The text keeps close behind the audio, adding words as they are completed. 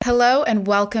Hello and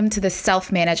welcome to the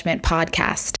Self-Management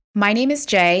Podcast. My name is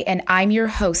Jay and I'm your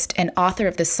host and author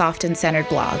of the Soft and Centered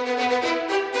blog.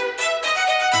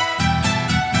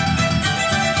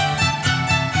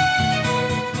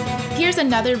 Here's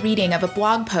another reading of a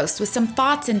blog post with some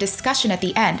thoughts and discussion at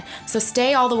the end, so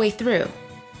stay all the way through.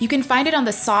 You can find it on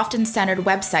the Soft and Centered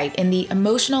website in the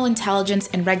Emotional Intelligence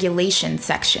and Regulation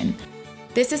section.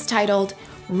 This is titled,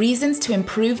 Reasons to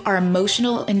Improve Our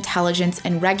Emotional Intelligence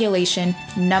and Regulation,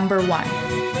 Number 1.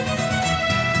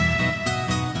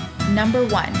 Number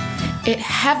 1, it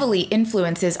heavily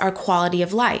influences our quality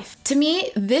of life. To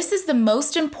me, this is the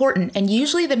most important and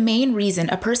usually the main reason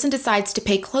a person decides to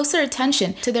pay closer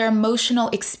attention to their emotional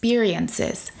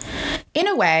experiences. In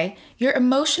a way, your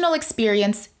emotional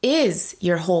experience is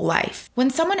your whole life. When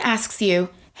someone asks you,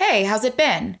 "Hey, how's it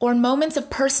been?" or in moments of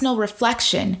personal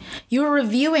reflection, you are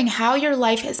reviewing how your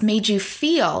life has made you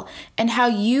feel and how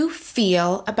you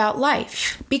feel about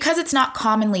life. Because it's not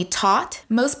commonly taught,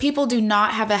 most people do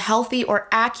not have a healthy or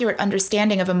accurate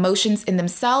understanding of emotions in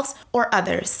themselves or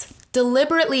others.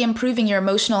 Deliberately improving your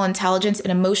emotional intelligence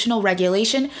and emotional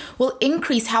regulation will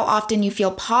increase how often you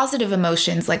feel positive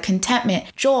emotions like contentment,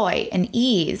 joy, and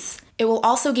ease. It will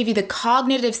also give you the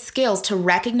cognitive skills to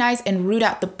recognize and root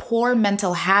out the poor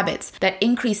mental habits that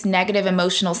increase negative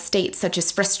emotional states such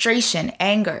as frustration,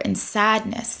 anger, and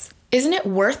sadness. Isn't it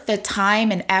worth the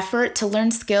time and effort to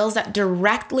learn skills that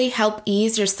directly help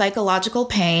ease your psychological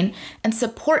pain and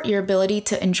support your ability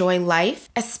to enjoy life,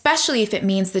 especially if it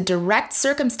means the direct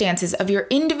circumstances of your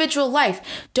individual life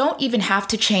don't even have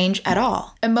to change at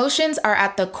all? Emotions are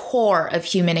at the core of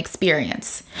human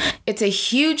experience. It's a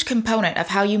huge component of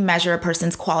how you measure a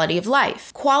person's quality of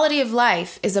life. Quality of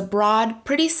life is a broad,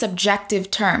 pretty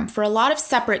subjective term for a lot of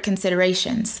separate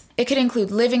considerations. It could include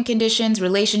living conditions,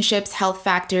 relationships, health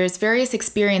factors, various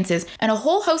experiences, and a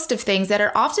whole host of things that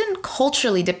are often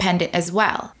culturally dependent as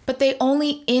well. But they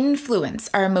only influence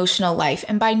our emotional life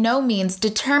and by no means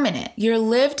determine it. Your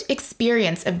lived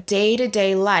experience of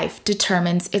day-to-day life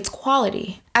determines its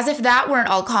quality. As if that weren't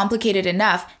all complicated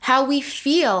enough, how we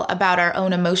feel about our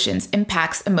own emotions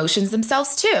impacts emotions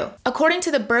themselves too. According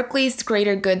to the Berkeley's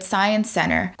Greater Good Science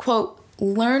Center, quote,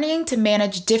 learning to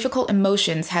manage difficult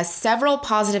emotions has several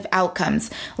positive outcomes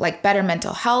like better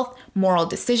mental health, moral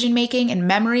decision-making, and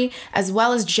memory, as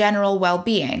well as general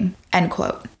well-being, end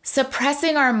quote.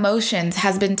 Suppressing our emotions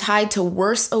has been tied to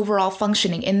worse overall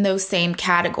functioning in those same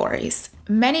categories.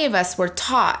 Many of us were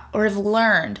taught or have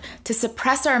learned to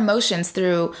suppress our emotions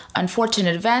through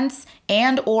unfortunate events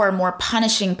and or more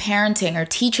punishing parenting or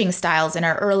teaching styles in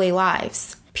our early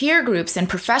lives. Peer groups and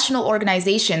professional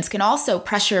organizations can also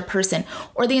pressure a person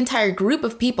or the entire group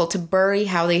of people to bury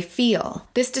how they feel.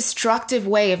 This destructive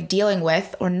way of dealing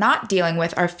with or not dealing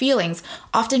with our feelings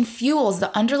often fuels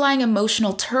the underlying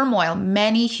emotional turmoil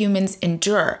many humans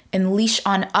endure, unleash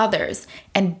on others,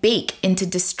 and bake into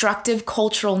destructive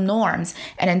cultural norms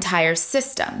and entire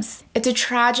systems. It's a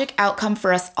tragic outcome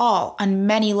for us all on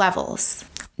many levels.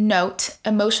 Note,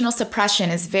 emotional suppression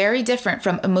is very different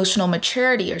from emotional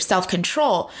maturity or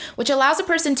self-control, which allows a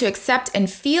person to accept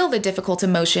and feel the difficult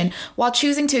emotion while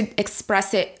choosing to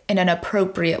express it in an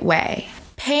appropriate way.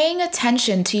 Paying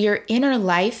attention to your inner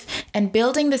life and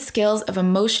building the skills of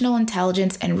emotional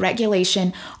intelligence and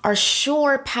regulation are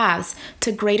sure paths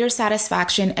to greater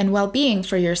satisfaction and well-being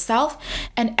for yourself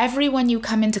and everyone you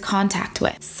come into contact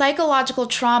with. Psychological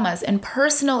traumas and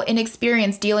personal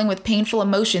inexperience dealing with painful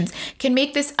emotions can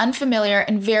make this unfamiliar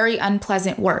and very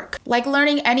unpleasant work. Like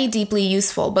learning any deeply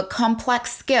useful but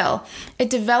complex skill,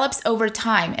 it develops over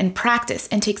time and practice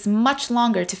and takes much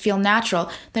longer to feel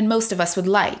natural than most of us would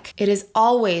like. It is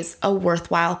always a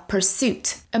worthwhile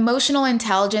pursuit. Emotional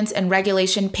intelligence and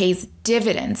regulation pays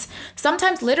dividends,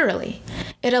 sometimes literally.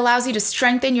 It allows you to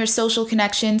strengthen your social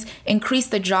connections, increase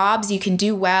the jobs you can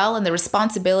do well, and the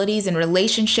responsibilities and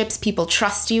relationships people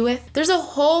trust you with. There's a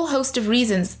whole host of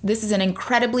reasons this is an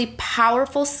incredibly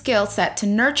powerful skill set to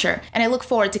nurture, and I look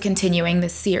forward to continuing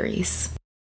this series.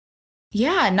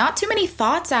 Yeah, not too many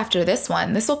thoughts after this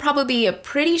one. This will probably be a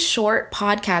pretty short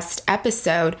podcast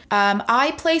episode.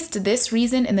 I placed this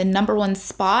reason in the number 1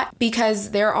 spot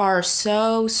because there are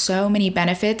so many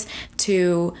benefits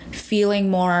to feeling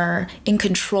more in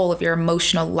control of your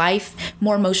emotional life,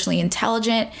 more emotionally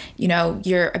intelligent,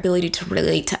 your ability to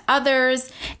relate to others,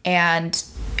 and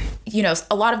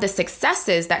a lot of the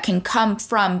successes that can come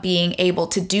from being able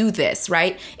to do this,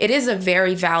 right? It is a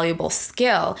very valuable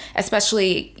skill,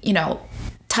 especially,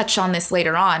 touch on this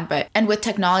later on, and with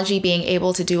technology being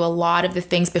able to do a lot of the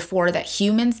things before that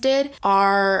humans did,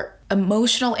 our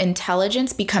emotional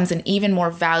intelligence becomes an even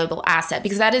more valuable asset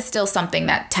because that is still something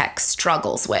that tech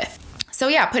struggles with. So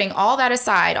yeah, putting all that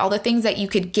aside, all the things that you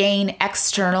could gain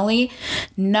externally,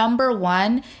 number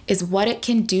one is what it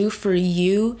can do for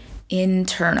you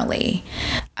internally.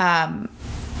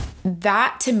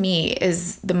 That to me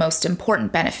is the most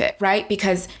important benefit, right?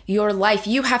 Because your life,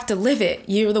 you have to live it.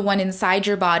 You're the one inside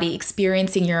your body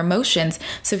experiencing your emotions.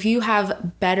 So if you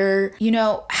have better,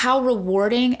 how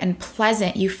rewarding and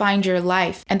pleasant you find your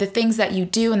life and the things that you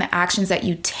do and the actions that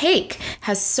you take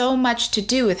has so much to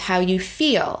do with how you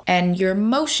feel and your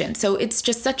emotion. So it's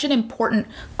just such an important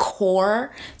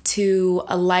core to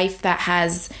a life that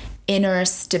has inner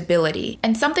stability.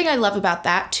 And something I love about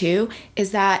that too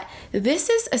is that this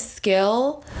is a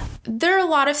skill. There are a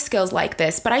lot of skills like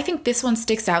this, but I think this one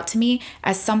sticks out to me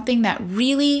as something that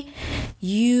really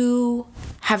you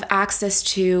have access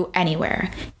to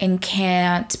anywhere and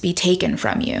can't be taken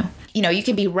from you. You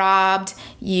can be robbed,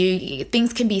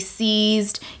 things can be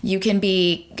seized, you can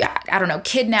be,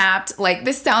 kidnapped. Like,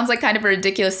 this sounds like kind of a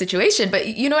ridiculous situation, but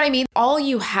you know what I mean? All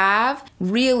you have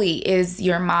really is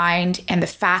your mind and the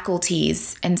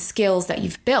faculties and skills that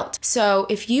you've built. So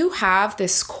if you have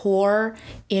this core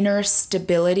inner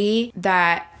stability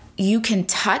that you can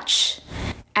touch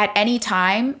at any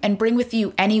time and bring with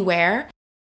you anywhere,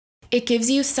 it gives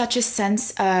you such a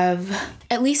sense of,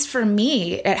 at least for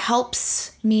me, it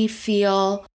helps me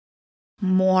feel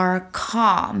more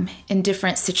calm in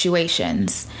different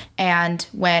situations. And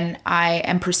when I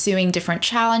am pursuing different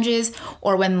challenges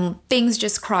or when things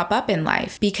just crop up in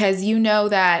life, because you know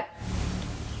that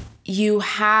you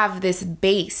have this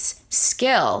base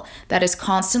skill that is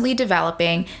constantly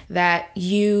developing that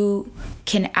you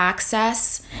can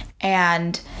access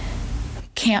and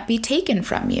can't be taken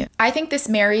from you. I think this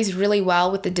marries really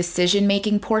well with the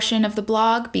decision-making portion of the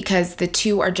blog because the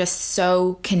two are just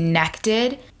so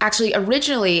connected. Actually,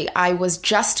 originally, I was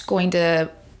just going to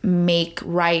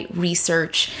write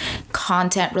research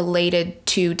content related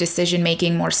to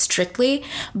decision-making more strictly,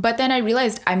 but then I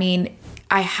realized,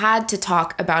 I had to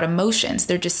talk about emotions.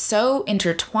 They're just so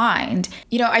intertwined.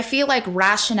 I feel like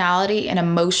rationality and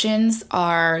emotions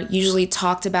are usually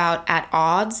talked about at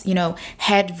odds,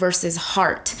 head versus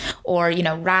heart, or,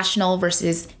 rational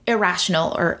versus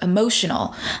irrational or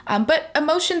emotional. But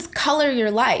emotions color your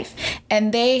life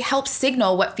and they help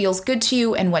signal what feels good to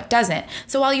you and what doesn't.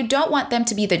 So while you don't want them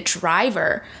to be the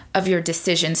driver of your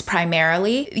decisions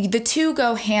primarily, the two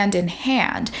go hand in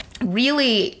hand.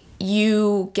 Really,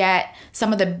 you get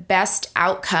some of the best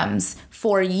outcomes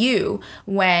for you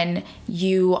when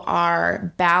you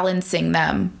are balancing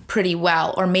them pretty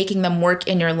well or making them work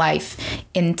in your life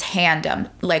in tandem,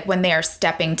 like when they are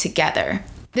stepping together.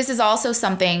 This is also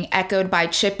something echoed by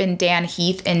Chip and Dan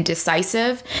Heath in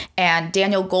Decisive and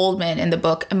Daniel Goldman in the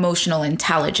book Emotional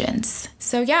Intelligence.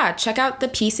 So yeah, check out the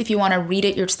piece if you want to read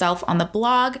it yourself on the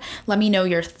blog. Let me know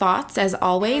your thoughts as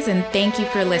always, and thank you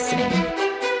for listening.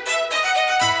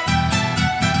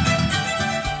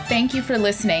 Thank you for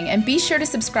listening, and be sure to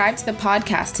subscribe to the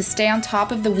podcast to stay on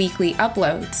top of the weekly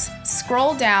uploads.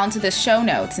 Scroll down to the show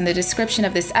notes in the description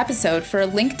of this episode for a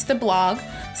link to the blog,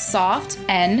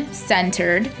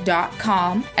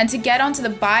 softandcentered.com, and to get onto the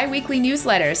bi-weekly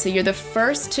newsletter so you're the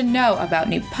first to know about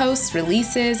new posts,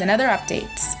 releases, and other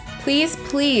updates.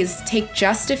 Please take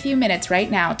just a few minutes right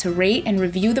now to rate and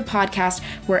review the podcast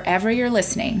wherever you're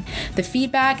listening. The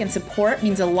feedback and support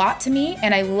means a lot to me,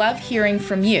 and I love hearing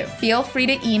from you. Feel free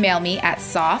to email me at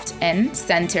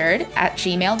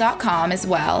softandcentered@gmail.com as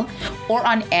well, or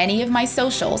on any of my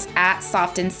socials at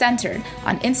softandcentered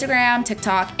on Instagram,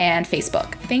 TikTok, and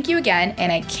Facebook. Thank you again,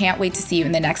 and I can't wait to see you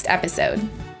in the next episode.